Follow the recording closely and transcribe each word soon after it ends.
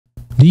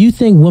Do you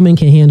think women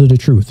can handle the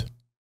truth?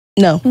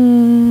 No.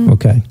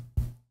 Okay.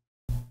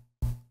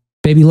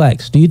 Baby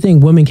Lex, do you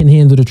think women can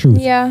handle the truth?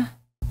 Yeah.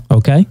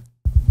 Okay.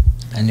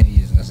 I knew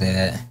you was gonna say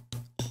that.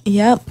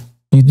 Yep.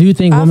 You do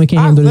think women can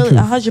handle the truth?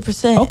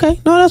 100%. Okay.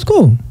 No, that's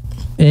cool.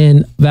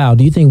 And Val,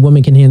 do you think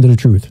women can handle the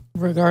truth?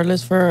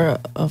 Regardless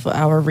of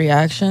our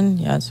reaction,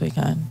 yes, we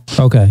can.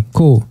 Okay,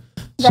 cool.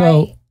 So,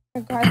 Right.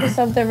 Regardless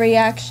of the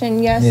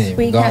reaction, yes,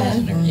 we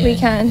regardless can. of the- We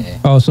can. yeah.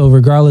 oh, so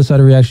regardless of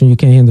the reaction, you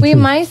can't handle the We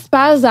truth. might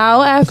spaz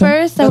out at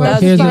first, and Okay, we're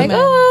here's just like, the-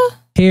 oh,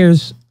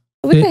 Here's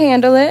we can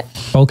handle it.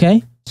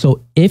 okay.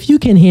 So if you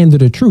can handle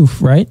the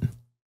truth, right?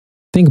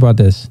 Think about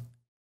this.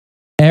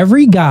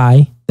 Every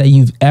guy that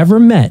you've ever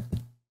met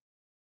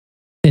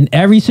in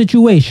every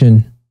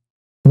situation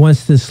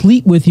wants to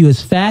sleep with you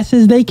as fast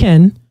as they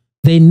can.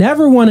 They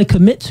never want to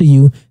commit to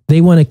you.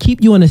 They want to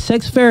keep you on a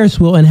sex Ferris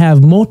wheel and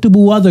have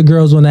multiple other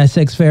girls on that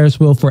sex Ferris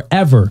wheel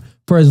forever,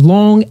 for as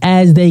long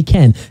as they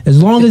can.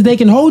 As long as they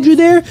can hold you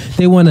there,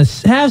 they want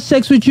to have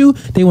sex with you.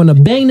 They want to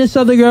bang this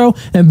other girl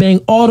and bang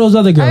all those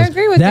other girls. I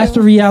agree with That's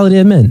you. the reality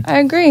of men. I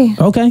agree.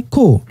 Okay,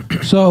 cool.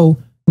 So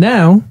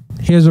now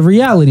here's a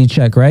reality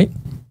check, right?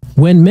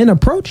 When men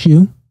approach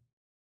you,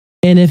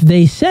 and if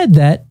they said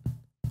that,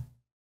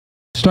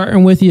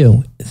 starting with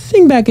you,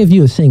 think back if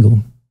you were single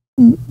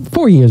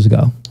 4 years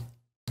ago.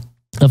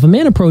 If a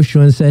man approached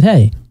you and said,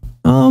 hey,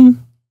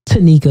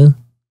 Tanika,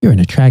 you're an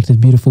attractive,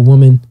 beautiful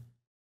woman.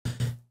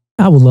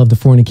 I would love to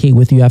fornicate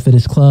with you after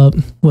this club.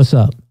 What's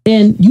up?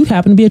 And you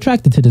happen to be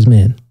attracted to this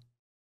man.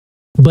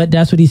 But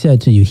that's what he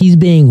said to you. He's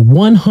being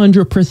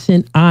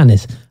 100%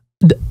 honest.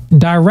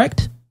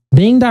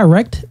 Being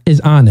direct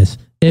is honest.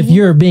 If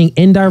you're being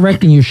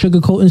indirect and you're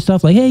sugarcoating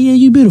stuff like, hey, yeah,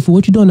 you beautiful.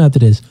 What you doing after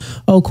this?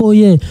 Oh, cool,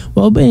 yeah.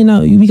 Well, man,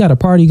 we got a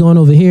party going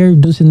over here,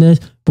 doing this,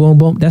 boom,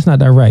 boom. That's not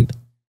direct.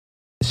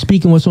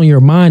 Speaking what's on your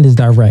mind is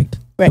direct.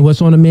 Right. And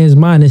what's on a man's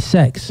mind is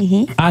sex.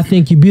 Mm-hmm. I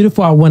think you're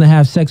beautiful. I want to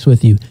have sex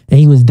with you. And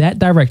he was that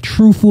direct,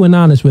 truthful, and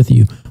honest with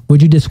you.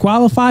 Would you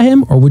disqualify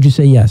him or would you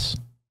say yes?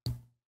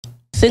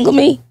 Single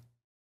me.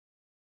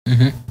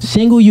 Mm-hmm.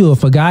 Single you.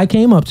 If a guy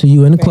came up to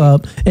you in the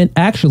club, and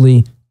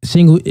actually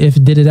single,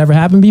 did it ever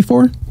happen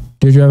before?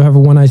 Did you ever have a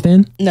one night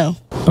stand? No.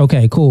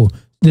 Okay, cool.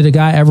 Did a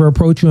guy ever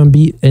approach you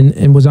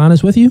and was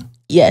honest with you?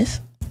 Yes.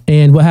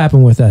 And what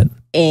happened with that?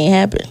 It ain't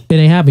happened. It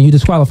ain't happened. You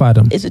disqualified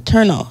him. It's a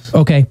turn off.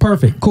 Okay,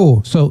 perfect.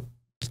 Cool. So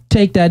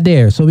take that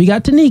there. So we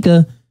got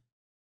Tanika.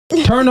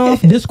 Turn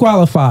off,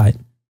 disqualified.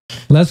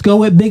 Let's go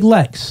with Big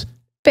Lex.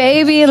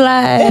 Baby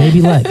Lex.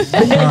 Baby Lex.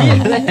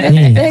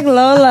 Big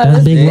Lola.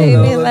 That's Big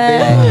Lola. Baby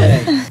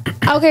Lex.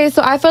 Okay,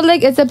 so I feel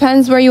like it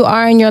depends where you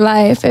are in your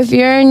life. If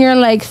you're in your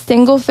like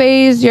single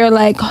phase, your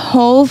like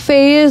whole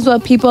phase,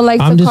 what people like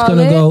I'm to just call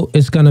gonna it. go.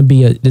 It's gonna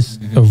be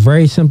a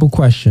very simple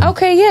question.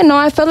 Okay, yeah, no,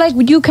 I feel like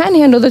you can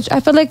handle the. I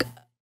feel like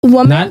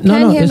women can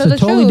handle It's a the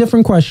totally truth.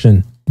 different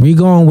question. We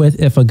going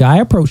with if a guy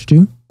approached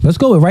you. Let's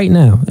go with right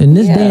now in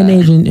this day and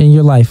age in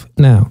your life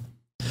now.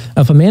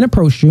 If a man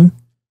approached you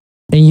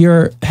and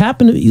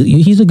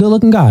he's a good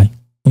looking guy.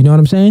 You know what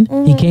I'm saying?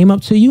 Mm-hmm. He came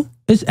up to you.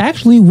 It's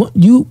actually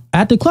you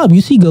at the club. You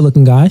see good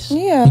looking guys.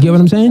 Yeah. You get what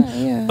I'm saying?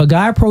 Yeah. A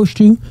guy approached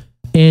you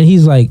and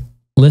he's like,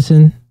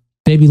 listen,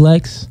 baby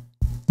Lex,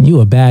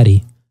 you a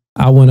baddie.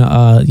 I want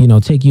to,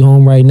 take you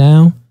home right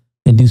now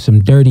and do some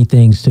dirty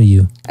things to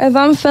you. If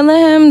I'm feeling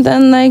him,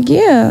 then like,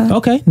 yeah.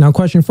 Okay. Now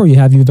question for you.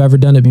 Have you ever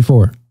done it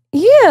before?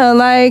 Yeah,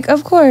 like,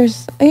 of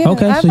course. Yeah,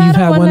 Okay, I've so you've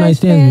had one night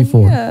stands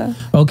before. Yeah.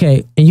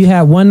 Okay, and you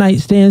had one night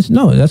stands?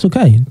 No, that's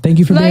okay. Thank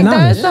you for being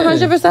honest.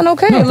 That's 100%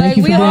 okay. No, thank like,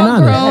 you for we being all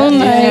honest. grown.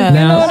 Like, Yeah. you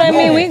Now- know what I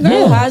mean? We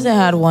grown. Who hasn't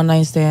had one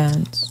night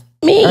stands?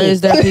 Me. Or is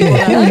there people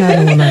that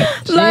Had one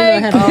night.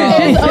 Like, Oh.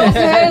 it's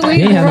okay. We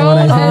You ain't had no grown one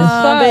as night stands.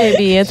 fuck.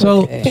 baby, it's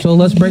So, okay. so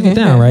let's break it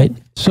down, right?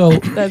 So,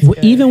 That's good.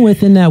 even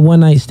within that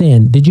one night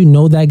stand, did you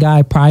know that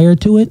guy prior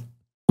to it,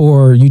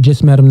 or you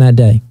just met him that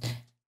day?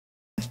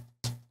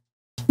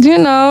 You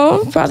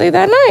know, probably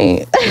that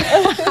night.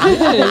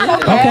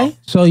 Okay,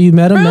 so you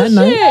met him that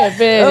night.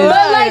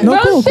 But like, No,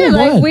 real cool, shit. go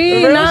Like, ahead. we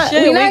Real not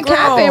shit, we we not grown.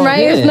 capping,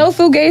 right? Yeah. It's no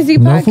Fugazi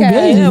No podcast.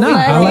 fugazi, Yeah, nah. we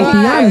I like the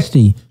grown.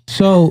 honesty.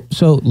 So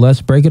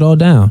let's break it all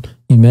down.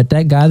 You met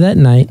that guy that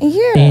night,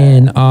 Yeah.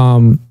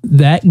 and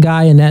that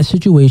guy in that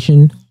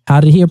situation, how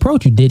did he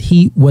approach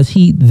you? Was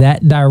he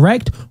that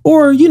direct,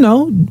 or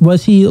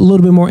was he a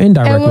little bit more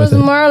indirect It was with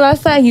it? more or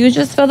less like you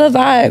just feel the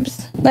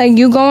vibes. Like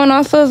you going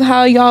off of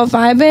how y'all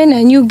vibing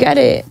and you get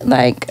it.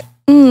 Like,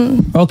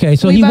 Okay,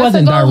 so we he about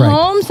wasn't to go direct.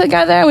 home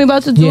together and we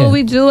about to do Yeah. what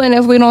we do. And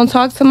if we don't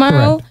talk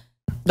tomorrow, Correct.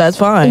 That's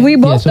fine. we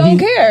both so don't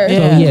he- care. so,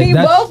 yeah, we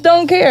that's- both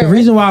don't care. The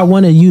reason why I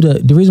wanted you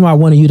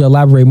to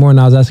elaborate more, and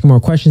I was asking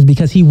more questions,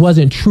 because he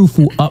wasn't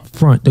truthful up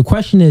front. The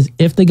question is,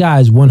 if the guy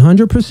is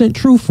 100%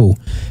 truthful,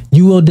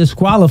 you will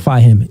disqualify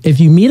him. If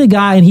you meet a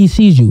guy and he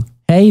sees you,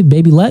 hey,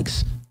 baby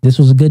Lex, this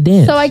was a good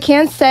dance. So I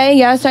can't say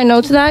yes or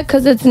no to that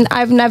because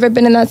I've never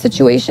been in that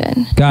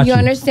situation. Got you. You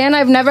understand?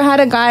 I've never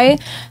had a guy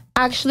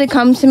actually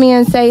come to me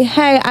and say,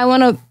 hey, I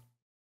want to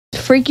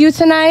freak you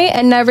tonight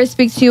and never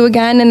speak to you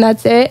again, and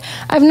that's it.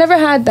 I've never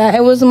had that.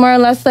 It was more or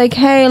less like,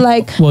 hey,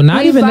 like, well,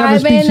 not we even never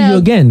speak to you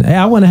again. Hey,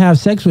 I want to have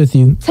sex with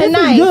you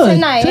tonight.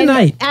 And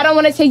I don't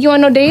want to take you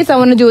on no dates. I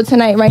want to do it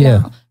tonight, right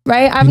now.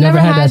 Right? I've never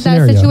had that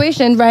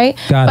situation, right?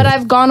 But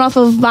I've gone off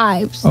of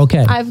vibes.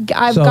 Okay. I've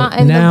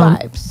gotten the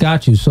vibes.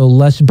 Got you. So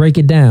let's break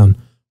it down.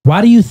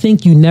 Why do you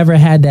think you never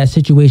had that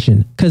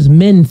situation? Because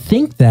men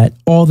think that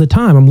all the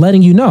time. I'm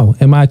letting you know.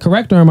 Am I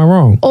correct or am I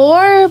wrong?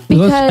 Or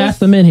because... Let's ask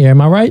the men here. Am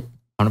I right?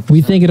 100%.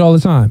 We think it all the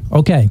time.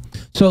 Okay.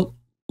 So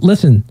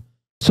listen.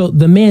 So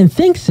the man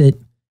thinks it,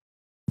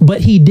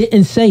 but he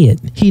didn't say it.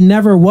 He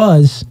never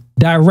was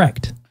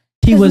direct.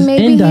 He was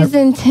maybe he's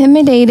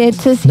intimidated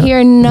to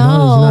hear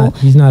no.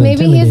 He's not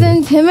maybe intimidated. He's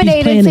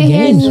intimidated to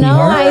hear no.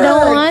 I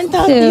don't want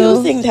Stop to.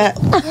 using that.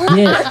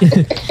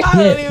 I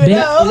don't even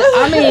know.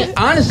 I mean,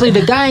 honestly,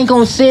 the guy ain't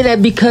gonna say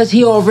that because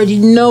he already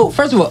know.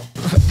 First of all,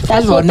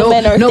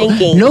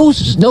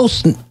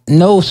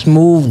 no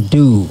smooth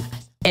dude.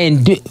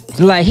 And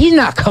like he's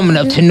not coming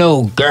up to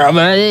no girl,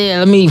 but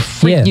let me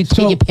freak you,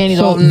 take your panties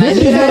off. This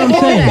is what I'm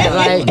saying.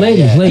 Like,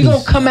 ladies, he's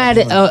gonna come at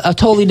it a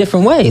totally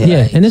different way.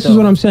 Yeah, and this is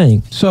what I'm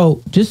saying.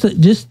 So just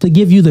to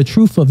give you the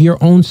truth of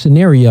your own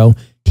scenario,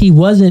 he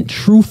wasn't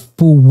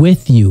truthful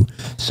with you.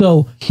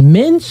 So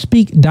men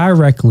speak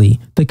directly.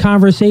 The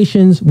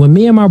conversations when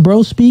me and my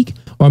bro speak,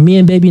 or me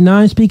and baby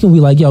 9 speaking, we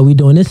like, yo, we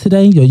doing this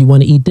today? Yo, you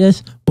want to eat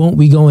this? Boom,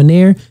 we go in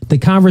there. The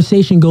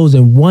conversation goes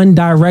in one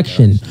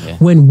direction. Yeah.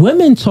 When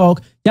women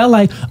talk, y'all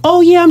like, oh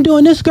yeah, I'm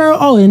doing this, girl.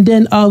 Oh, and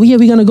then yeah,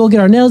 we're gonna go get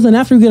our nails done.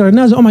 After we get our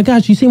nails, oh my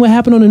gosh, you seen what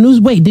happened on the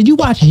news? Wait, did you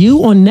watch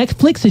You on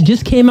Netflix? It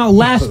just came out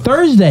last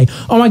Thursday.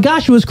 Oh my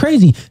gosh, it was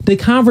crazy. The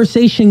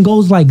conversation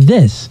goes like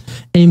this.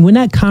 And when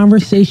that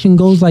conversation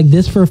goes like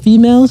this for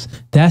females,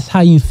 that's how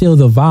you feel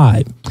the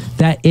vibe.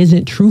 That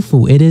isn't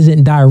truthful. It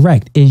isn't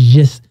direct.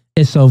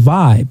 It's a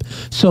vibe.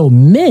 So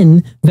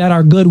men that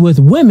are good with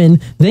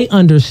women, they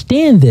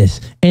understand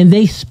this and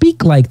they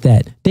speak like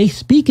that. They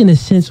speak in a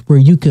sense where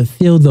you could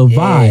feel the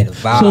vibe.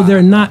 So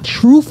they're not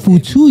truthful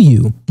to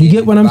you. You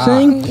get what I'm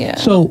saying? Yeah.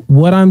 So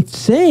what I'm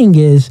saying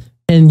is,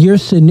 in your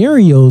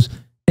scenarios,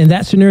 in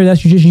that scenario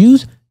that you just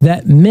used,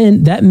 that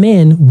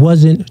man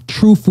wasn't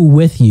truthful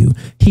with you.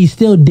 He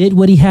still did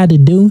what he had to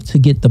do to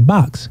get the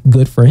box.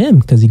 Good for him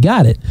because he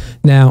got it.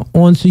 Now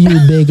on to you,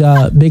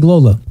 Big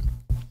Lola.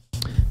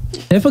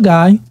 If a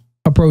guy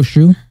approached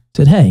you,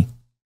 said, hey,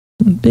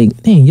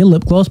 your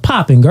lip gloss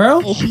popping,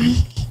 girl.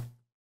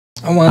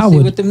 I want to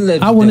see what them lips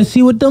do. I want to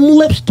see what them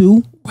lips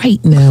do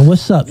right now.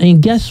 What's up?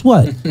 And guess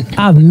what?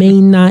 I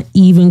may not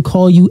even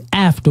call you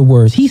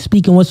afterwards. He's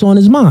speaking what's on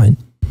his mind.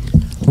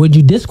 Would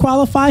you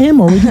disqualify him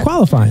or would you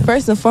qualify him?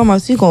 First and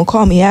foremost, you going to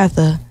call me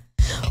after.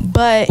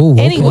 But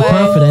Okay, anyway.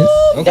 confidence.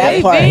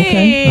 That part.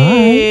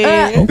 Okay. All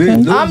right.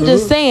 Okay. I'm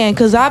just saying,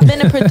 because I've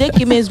been in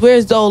predicaments where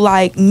as though,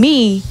 like,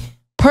 me,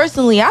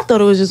 personally, I thought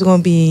it was just going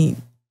to be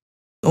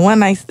a one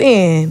night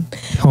stand.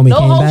 Homie no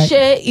whole back.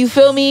 shit, you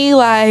feel me?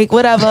 Like,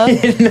 whatever.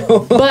 No.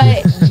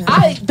 But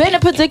I've been in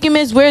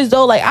predicaments where as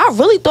though, like, I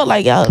really thought,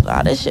 like, yo,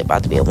 this shit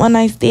about to be a one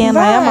night stand.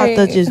 Like, I'm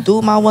about to just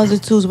do my ones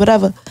and twos,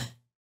 whatever.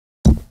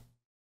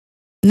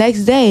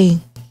 Next day,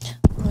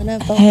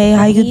 hey,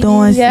 how you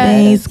doing,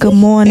 Saints? Good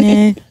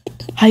morning.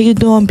 How you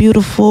doing,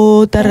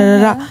 beautiful? Da da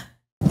da da.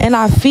 And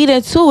I feed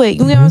into it.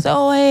 You get what I'm saying?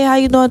 Oh, hey, how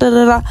you doing? Da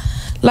da da.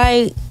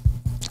 Like,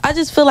 I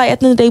just feel like at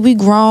the end of the day, we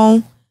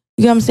grown.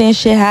 You know what I'm saying?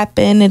 Shit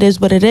happen. It is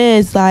what it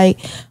is. Like,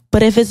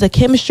 but if it's a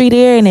chemistry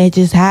there and it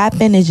just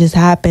happened, it just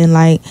happened.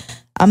 Like,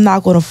 I'm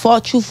not going to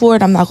fault you for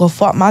it. I'm not going to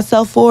fault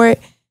myself for it.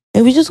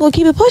 And we just going to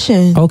keep it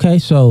pushing. Okay,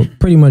 so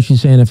pretty much you're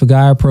saying if a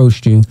guy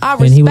approached you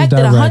and he was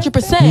direct,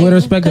 100%. you would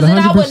respect it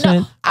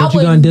 100%, but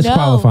you're going to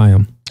disqualify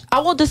him.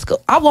 I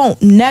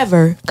won't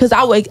never, because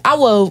I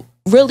will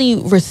really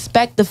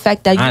respect the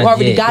fact that you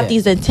already got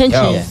these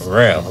intentions. Yo, for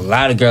real. A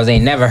lot of girls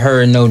ain't never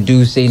heard no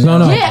dude say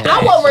no. Yeah,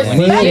 I will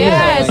respect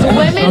Yes,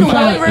 women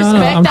will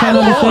respect that.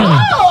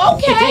 Oh,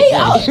 okay.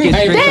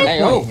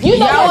 You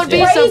know what would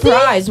be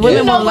surprised.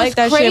 Women will like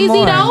that shit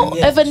more. Though?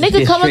 If a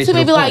nigga come up to me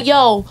and be like,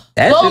 yo,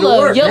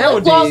 Lola, your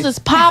lip gloss is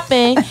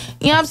popping.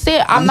 You know what I'm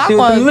saying? I'm not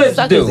going to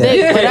suck his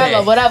dick,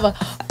 whatever.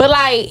 But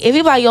like, if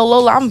he be like, yo,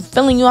 Lola, I'm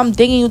feeling you, I'm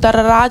digging you, da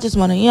da da, I just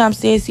want to, you know what I'm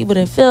saying, see what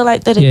it feel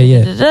like, da da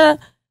da da.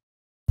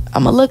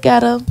 I'm going to look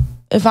at him.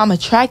 If I'm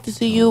attracted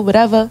to you,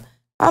 whatever,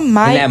 I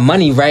might. And that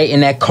money, right?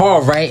 And that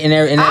car, right? And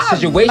that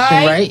situation,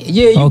 right?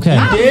 Yeah, you okay.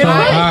 did,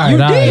 right?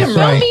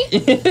 You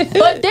did, right?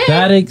 But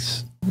then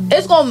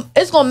it's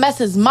gonna mess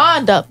his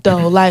mind up,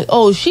 though. Like,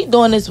 oh, she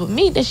doing this with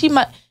me, then she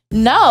might.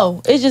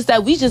 No, it's just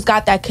that we just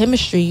got that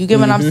chemistry. You get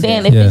what I'm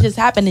saying? If it just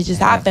happened, it just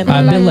happened.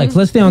 All right, Lex,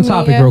 let's stay on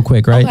topic real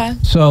quick, right? Okay.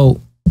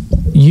 So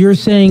you're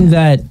saying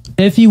that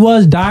if he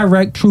was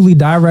direct, truly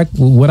direct,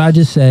 what I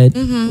just said,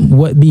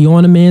 what be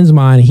on a man's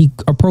mind, he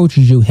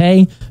approaches you,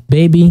 hey,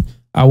 baby,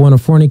 I want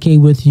to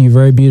fornicate with you, you're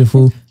very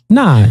beautiful.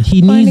 Nah,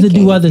 he needs to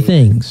do other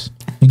things.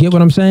 You get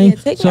what I'm saying? Yeah,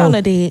 take you on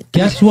a date.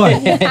 Guess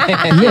what?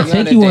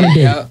 Take you on a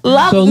date.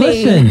 Love so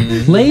me.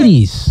 Listen,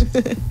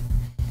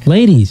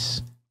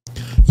 ladies,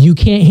 you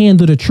can't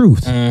handle the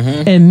truth.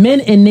 And men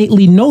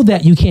innately know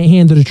that you can't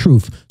handle the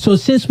truth. So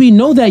since we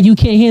know that you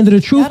can't handle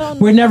the truth,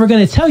 we're never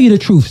going to tell you the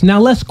truth. Now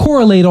let's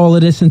correlate all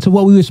of this into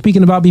what we were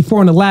speaking about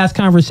before in the last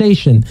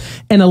conversation.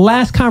 In the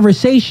last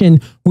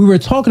conversation, we were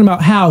talking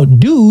about how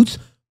dudes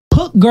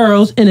put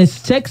girls in a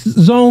sex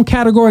zone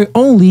category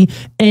only,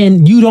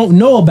 and you don't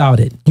know about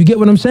it. You get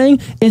what I'm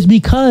saying? It's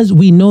because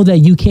we know that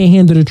you can't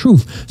handle the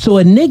truth. So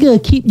a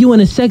nigga keep you in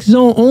a sex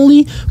zone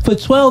only for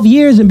 12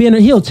 years and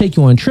he'll take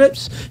you on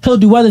trips. He'll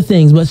do other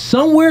things. But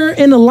somewhere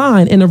in the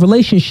line in a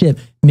relationship,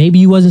 maybe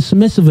you wasn't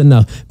submissive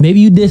enough. Maybe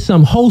you did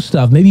some hoe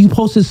stuff. Maybe you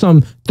posted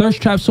some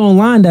thirst traps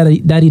online that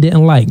he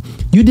didn't like.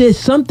 You did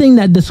something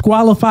that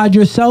disqualified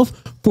yourself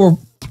for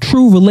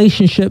true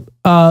relationship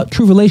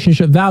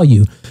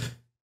value.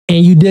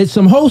 And you did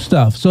some hoe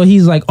stuff. So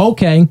he's like,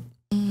 okay,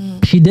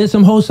 she did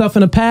some hoe stuff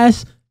in the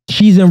past.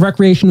 She's in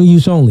recreational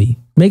use only.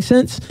 Make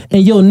sense?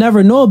 And you'll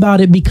never know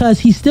about it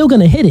because he's still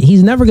going to hit it.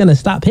 He's never going to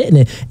stop hitting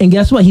it. And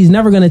guess what? He's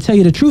never going to tell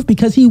you the truth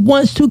because he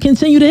wants to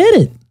continue to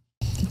hit it.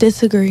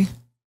 Disagree.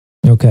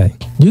 Okay.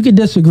 You could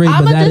disagree,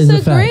 but that is the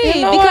fact.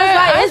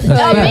 Because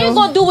a man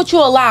going to do what you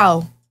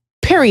allow.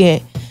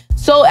 Period.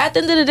 So at the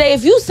end of the day,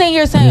 if you sitting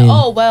here saying,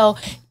 oh, well,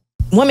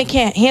 women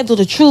can't handle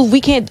the truth.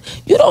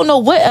 You don't know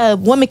what a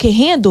woman can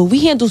handle.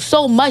 We handle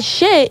so much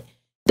shit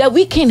that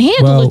we can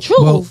handle the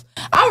truth.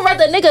 I'd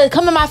rather a nigga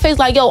come in my face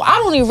like, yo, I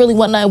don't even really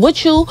want nothing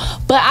with you,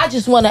 but I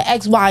just want to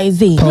X, Y, and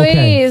Z. Okay.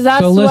 Please,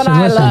 that's what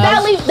I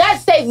love.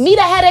 That saved me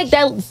the headache.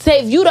 That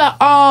saved you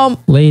the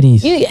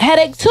ladies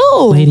headache too.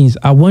 Ladies,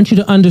 I want you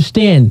to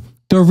understand.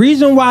 The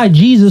reason why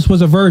Jesus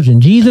was a virgin,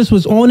 Jesus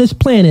was on this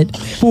planet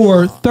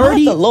for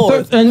 30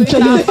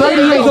 until he was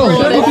 30 years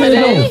old. 33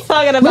 years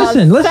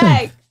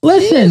old.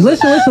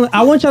 Listen.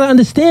 I want y'all to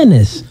understand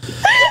this.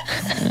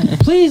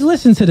 Please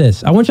listen to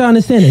this. I want y'all to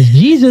understand this.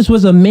 Jesus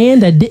was a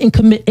man that didn't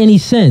commit any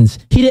sins.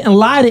 He didn't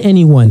lie to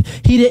anyone.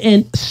 He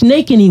didn't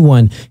snake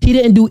anyone. He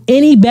didn't do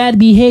any bad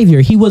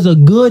behavior. He was a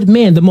good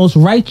man, the most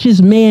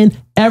righteous man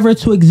ever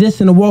to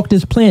exist and to walk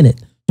this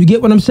planet. You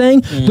get what I'm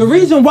saying? The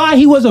reason why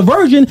he was a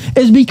virgin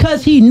is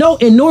because he know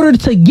in order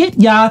to get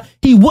y'all,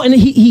 he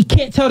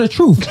can't tell the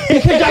truth.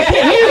 Because y'all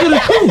can't handle the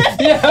truth.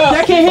 Y'all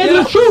can't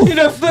handle the truth.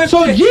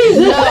 So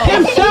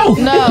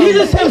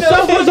Jesus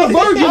himself was a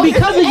virgin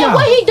because of y'all. And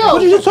what he do?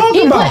 What are you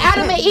talking about? He put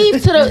Adam and Eve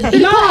into the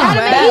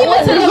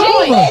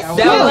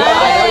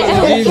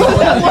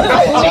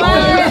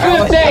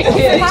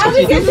How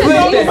we get to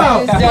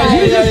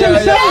Jesus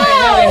himself?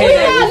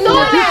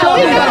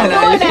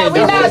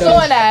 We're not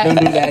doing that.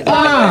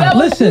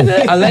 Listen.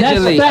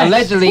 Allegedly,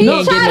 he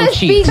ain't getting no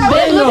cheeks. He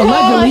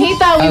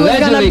thought we was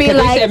gonna be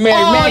like, said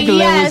Mary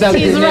Magdalene was up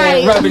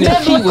there rubbing his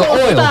feet with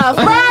oil.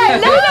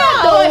 Right?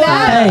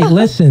 Hey,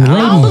 listen,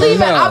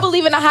 ladies. I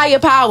believe in a higher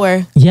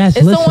power. Yes,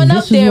 it's listen, someone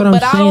up there,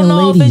 but I don't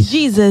know if it's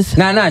Jesus.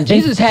 Nah.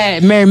 Jesus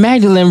had Mary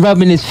Magdalene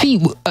rubbing his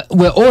feet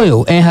with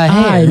oil in her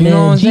hair. You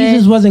know what I'm saying?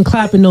 Jesus wasn't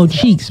clapping no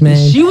cheeks,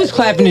 man. She was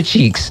clapping the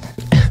cheeks.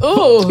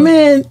 Ooh.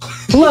 Man,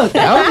 look.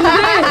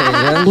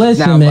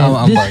 Listen,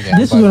 man.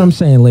 This is what I'm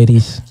saying,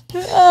 ladies.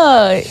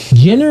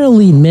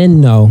 Generally,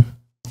 men know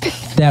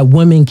that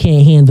women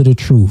can't handle the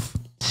truth.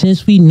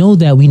 Since we know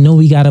that, we know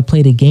we got to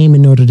play the game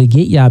in order to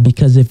get y'all,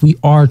 because if we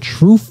are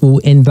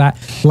truthful and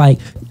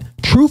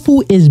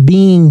truthful is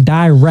being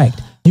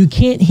direct. You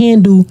can't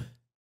handle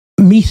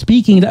me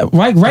speaking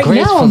right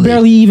now. I'm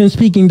barely even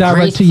speaking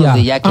direct to y'all.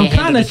 I'm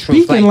kind of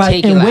speaking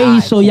like in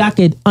ways so y'all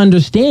could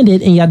understand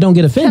it and y'all don't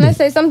get offended. Can I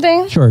say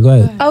something? Sure, go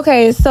ahead.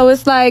 Okay, so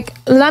it's like,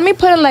 let me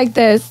put it like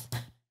this.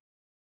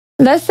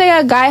 Let's say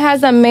a guy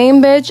has a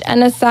main bitch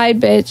and a side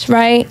bitch,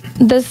 right?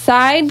 The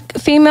side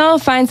female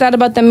finds out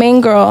about the main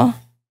girl.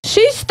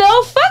 She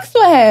still fucks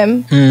with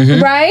him,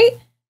 right?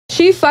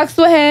 She fucks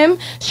with him.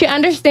 She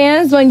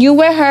understands when you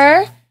with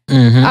her.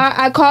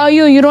 I call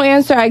you, you don't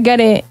answer, I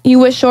get it. You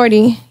with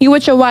shorty. You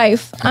with your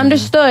wife.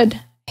 Understood.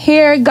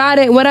 Here, got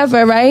it,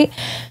 whatever, right?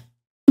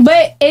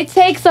 But it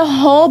takes a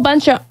whole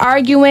bunch of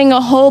arguing,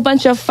 a whole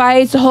bunch of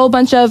fights, a whole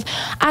bunch of,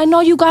 I know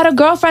you got a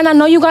girlfriend, I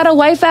know you got a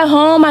wife at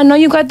home, I know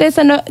you got this,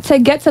 and to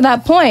get to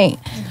that point.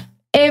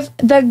 If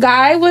the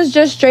guy was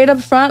just straight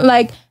up front,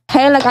 like,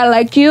 hey, like, I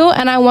like you,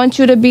 and I want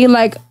you to be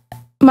like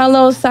my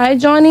little side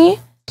Johnny.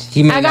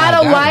 I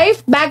got a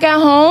wife back at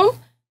home.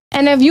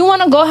 And if you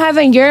want to go have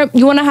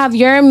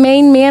your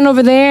main man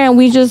over there, and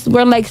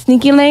we're like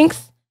sneaky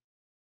links,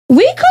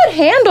 we could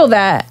handle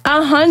that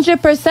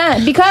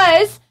 100%,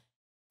 because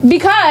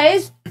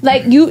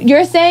like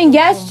you're saying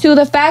yes to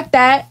the fact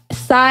that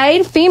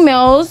side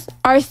females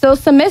are still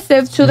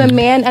submissive to the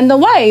man and the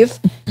wife.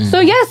 So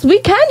yes, we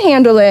can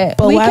handle it.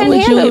 But why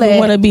would you even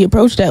want to be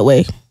approached that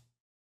way?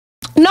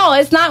 No,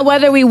 it's not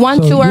whether we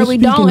want to or we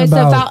don't.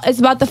 It's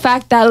about the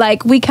fact that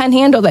like we can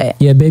handle it.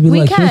 Yeah, baby,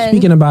 look, you're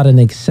speaking about an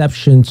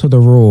exception to the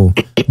rule.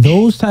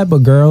 Those type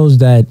of girls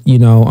that,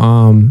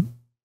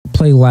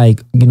 play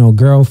like,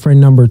 girlfriend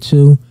number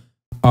two,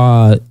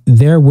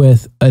 they're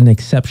with an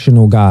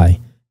exceptional guy.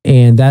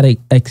 And that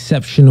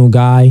exceptional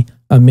guy,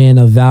 a man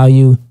of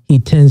value, he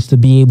tends to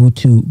be able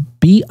to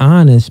be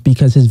honest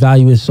because his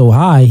value is so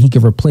high, he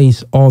can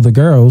replace all the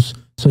girls.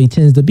 So he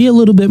tends to be a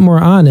little bit more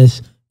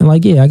honest and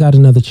like, yeah, I got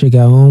another chick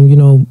at home. You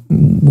know,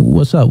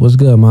 what's up? What's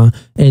good, man?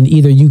 And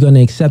either you're going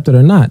to accept it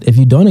or not. If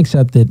you don't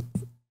accept it,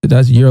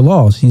 that's your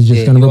loss. He's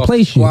just going to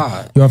replace you.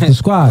 You're off the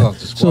squad.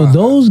 So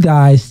those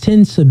guys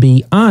tend to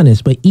be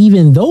honest, but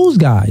even those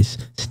guys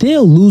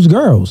still lose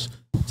girls.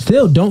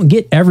 Still don't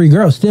get every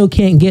girl. Still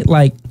can't get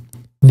like,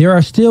 there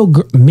are still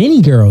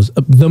many girls.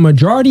 The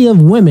majority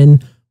of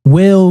women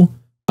will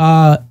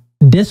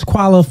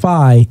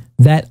disqualify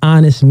that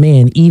honest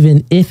man,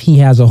 even if he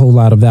has a whole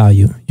lot of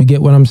value. You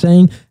get what I'm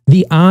saying?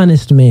 The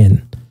honest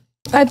man.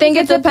 I think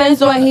it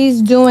depends on what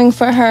he's doing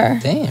for her.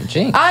 Damn,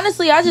 Jinx.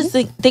 Honestly, I just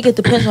think it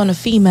depends on the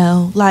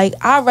female. Like,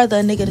 I'd rather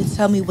a nigga to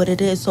tell me what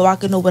it is so I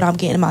can know what I'm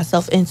getting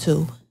myself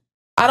into.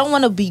 I don't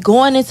want to be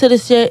going into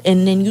this shit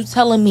and then you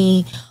telling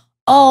me,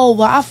 oh,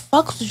 well, I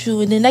fucks with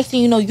you. And the next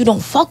thing you know, you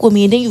don't fuck with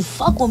me. And then you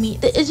fuck with me.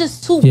 It's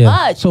just too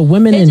much. So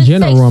women in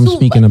general, I'm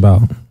speaking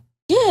about.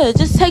 Yeah, it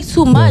just takes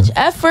too much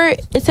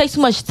effort. It takes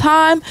too much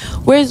time.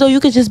 Whereas though you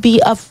could just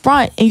be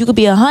upfront and you could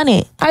be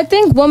 100. I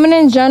think women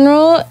in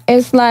general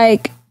is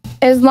like,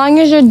 as long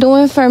as you're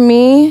doing for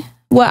me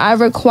what I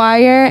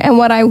require and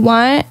what I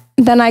want,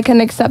 then I can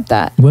accept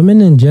that.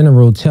 Women in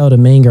general tell the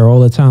main girl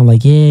all the time,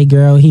 like, yeah,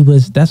 girl,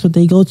 that's what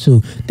they go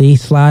to. They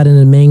slide in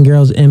the main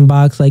girl's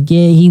inbox, like,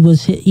 yeah, he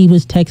was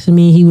texting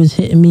me, he was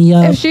hitting me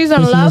up. If she's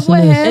in love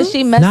with him, if she's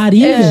in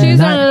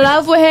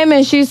love with him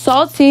and she's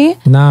salty,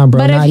 nah,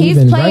 bro, but if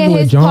he's playing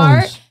his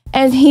part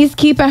and he's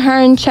keeping her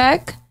in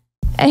check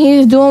and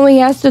he's doing what he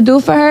has to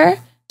do for her,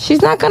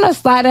 she's not gonna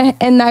slide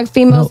in that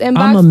female's inbox.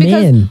 I'm a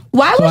man.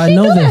 Why would she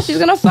do that? She's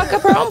gonna fuck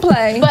up her own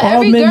play. But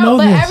every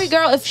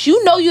girl, if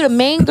you know you the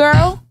main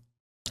girl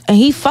and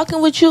he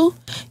fucking with you,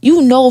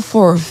 you know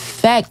for a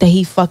fact that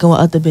he fucking with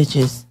other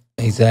bitches.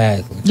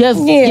 Exactly.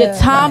 Your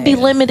time be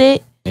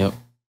limited. Yep.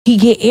 He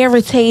get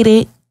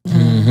irritated.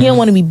 He don't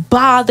want to be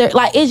bothered.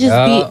 Like it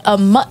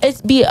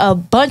just be a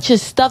bunch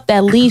of stuff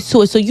that leads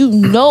to it. So you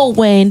know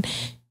when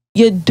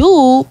your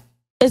dude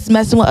is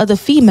messing with other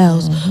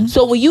females.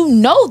 So when you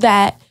know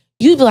that,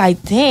 you be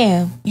like,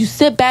 damn. You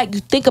sit back, you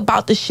think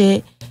about the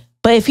shit.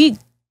 But if he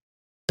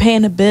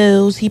paying the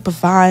bills, he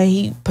providing,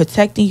 he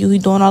protecting you, he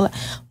doing all that.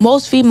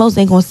 Most females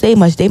ain't gonna say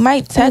much. They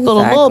might tackle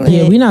a little bit.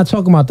 Yeah, we're not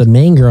talking about the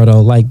main girl though.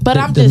 Like,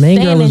 but the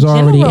main girl is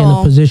already in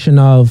a position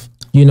of,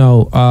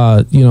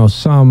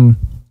 some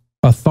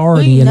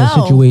authority in the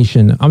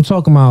situation. I'm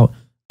talking about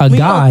a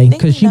guy,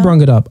 because she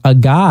brung it up. A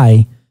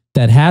guy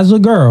that has a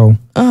girl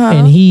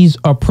and he's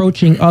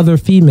approaching other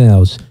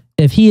females.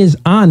 If he is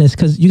honest,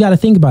 because you got to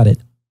think about it.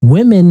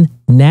 Women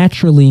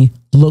naturally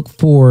look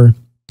for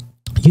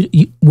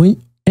when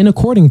in a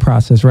courting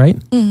process,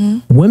 right?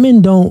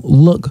 Women don't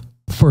look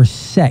for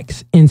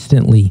sex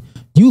instantly.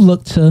 You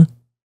look to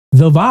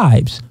the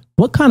vibes.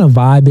 What kind of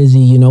vibe is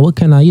he? What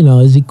kind of,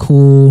 is he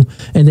cool?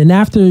 And then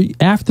after the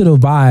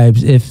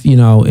vibes,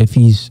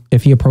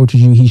 if he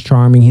approaches you, he's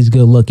charming, he's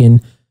good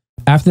looking.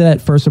 After that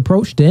first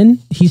approach, then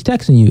he's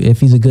texting you. If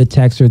he's a good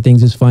texter,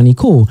 things is funny,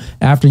 cool.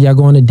 After y'all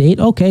go on a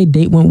date, okay,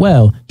 date went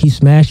well. He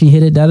smashed, he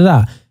hit it,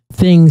 da-da-da.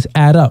 Things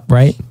add up,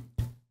 right?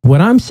 What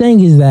I'm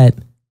saying is that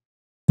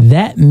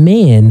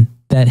man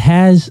that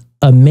has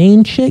a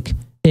main chick,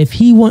 if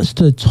he wants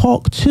to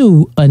talk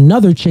to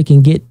another chick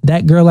and get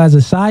that girl as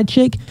a side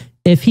chick,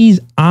 if he's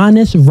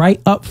honest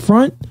right up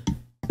front,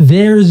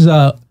 there's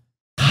a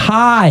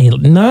high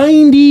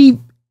 98%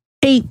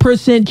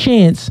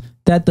 chance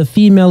that the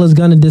female is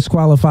going to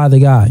disqualify the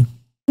guy.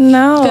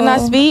 No. Can I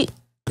speak?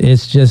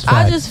 It's just facts.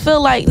 I just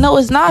feel like, no,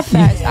 it's not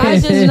facts.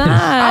 I'm going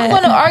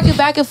to argue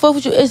back and forth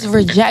with you. It's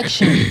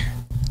rejection.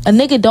 A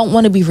nigga don't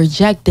want to be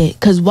rejected.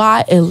 Because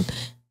why? It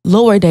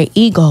lower their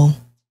ego.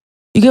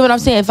 You get what I'm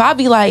saying?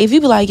 If you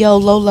be like, yo,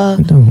 Lola,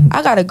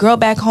 I got a girl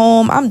back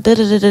home. I'm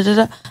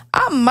da-da-da-da-da.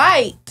 I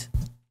might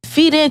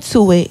feed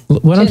into it.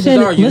 What I'm saying,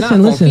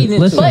 listen.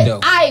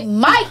 But I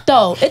might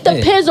though. It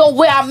depends on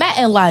where I'm at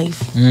in life.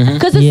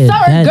 Because it's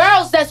certain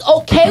girls that's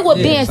okay with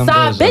being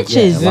side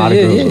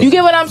bitches. You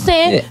get what I'm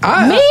saying?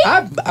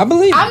 I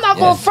believe. I'm not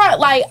going front.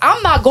 Like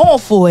I'm not going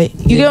for it.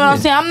 You get what I'm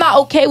saying? I'm not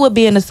okay with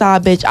being a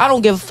side bitch. I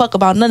don't give a fuck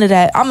about none of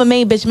that. I'm a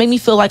main bitch. Make me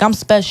feel like I'm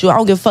special. I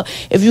don't give a fuck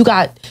if you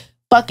got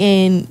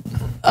fucking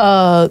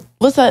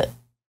what's that?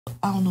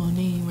 I don't know her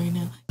name right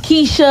now.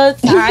 Keisha,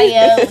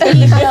 Keisha,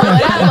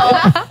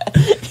 whatever.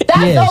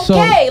 That's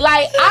okay.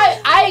 Like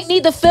I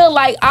need to feel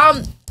like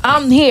I'm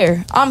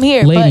here.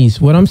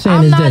 Ladies, what I'm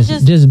saying is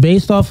this. Just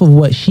based off of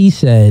what she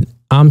said,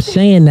 I'm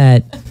saying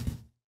that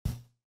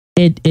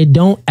it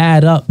don't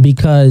add up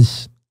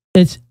because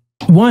it's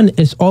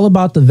all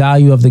about the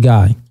value of the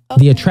guy.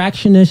 Okay. The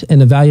attractionness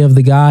and the value of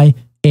the guy,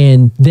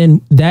 and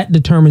then that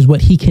determines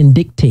what he can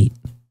dictate.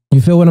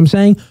 You feel what I'm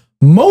saying?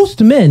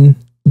 Most men,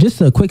 just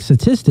a quick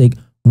statistic,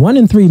 1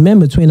 in 3 men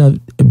between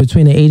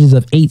the ages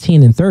of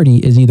 18 and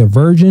 30 is either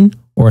virgin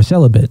or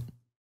celibate.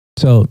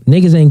 So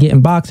niggas ain't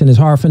getting boxed, and it's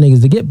hard for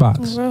niggas to get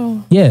boxed.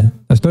 Oh, yeah,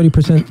 that's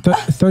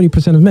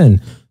 30% of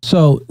men.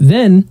 So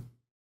then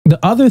the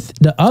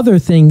other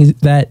thing is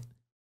that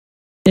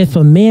if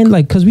a man,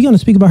 like, because we're gonna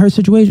speak about her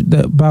situation,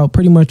 about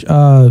pretty much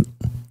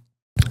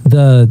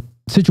the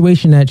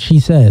situation that she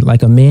said,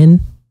 like a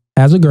man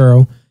has a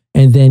girl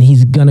and then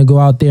he's going to go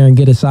out there and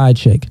get a side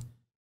chick.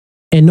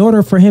 In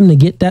order for him to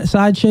get that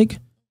side chick,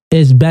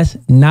 it's best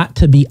not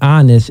to be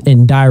honest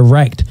and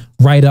direct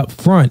right up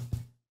front.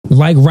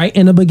 Like right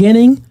in the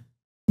beginning,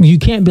 you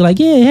can't be like,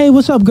 yeah, hey,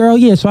 what's up, girl?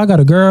 Yeah, so I got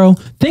a girl.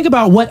 Think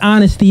about what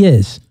honesty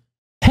is.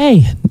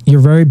 Hey, you're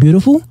very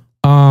beautiful.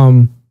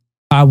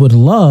 I would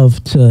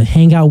love to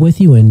hang out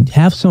with you and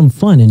have some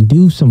fun and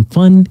do some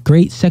fun,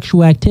 great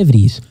sexual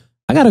activities.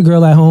 I got a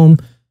girl at home.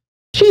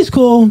 She's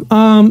cool.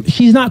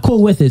 She's not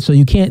cool with it, so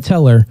you can't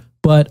tell her.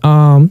 But,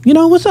 you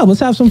know, what's up? Let's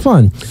have some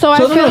fun. So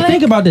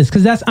think about this,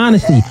 because that's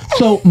honesty.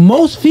 So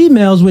most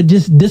females would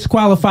just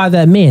disqualify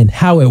that man.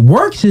 How it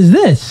works is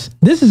this.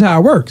 This is how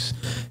it works.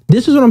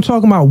 This is what I'm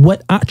talking about,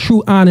 what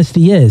true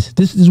honesty is.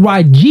 This is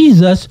why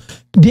Jesus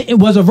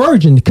was a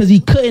virgin, because he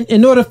couldn't,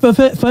 in order for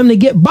him to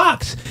get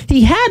boxed,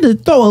 he had to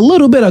throw a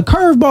little bit of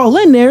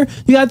curveball in there.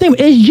 You got to think,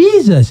 it's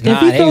Jesus. If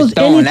he throws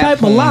any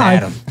type of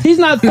lie, he's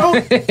not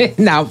throwing.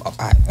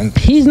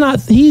 He's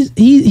not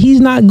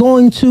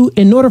going to,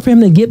 in order for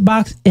him to get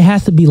boxed, it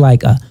has to be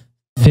like a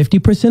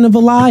 50% of a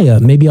lie,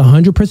 maybe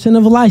 100%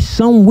 of a lie.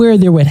 Somewhere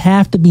there would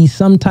have to be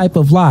some type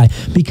of lie,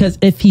 because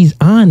if he's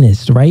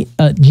honest, right?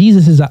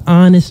 Jesus is an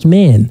honest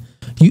man.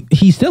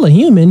 He's still a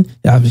human.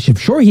 I'm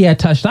sure he had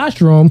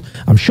testosterone.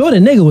 I'm sure the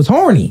nigga was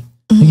horny.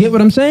 You get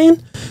what I'm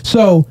saying?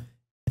 So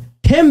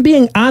him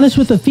being honest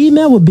with a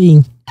female would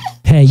be,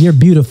 hey, you're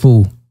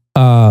beautiful,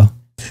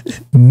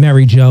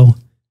 Mary Jo.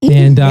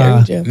 And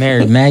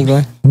Mary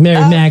Magdalene,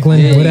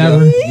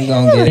 whatever. You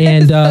gonna get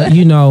it. And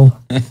you know,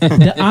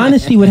 the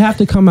honesty would have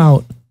to come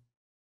out.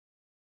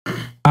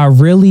 I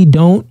really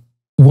don't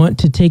want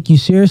to take you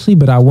seriously,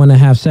 but I want to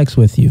have sex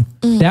with you.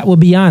 That would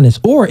be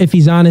honest. Or if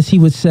he's honest, he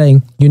would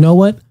say, you know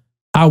what?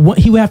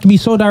 He would have to be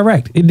so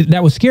direct.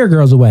 That would scare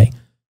girls away.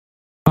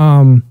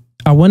 I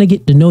want to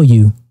get to know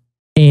you,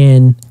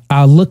 and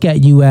I'll look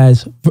at you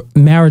as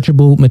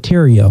marriageable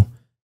material.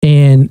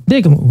 And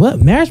they go, what?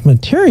 Marriage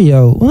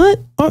material? What?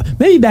 Or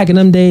maybe back in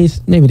them days,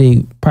 maybe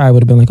they probably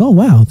would have been like, oh,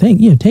 wow, take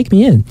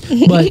me in.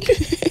 But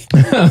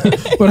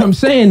what I'm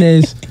saying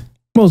is,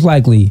 most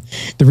likely,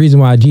 the reason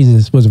why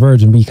Jesus was a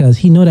virgin, because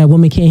he know that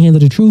woman can't handle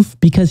the truth,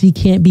 because he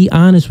can't be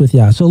honest with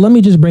y'all. So let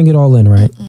me just bring it all in, right?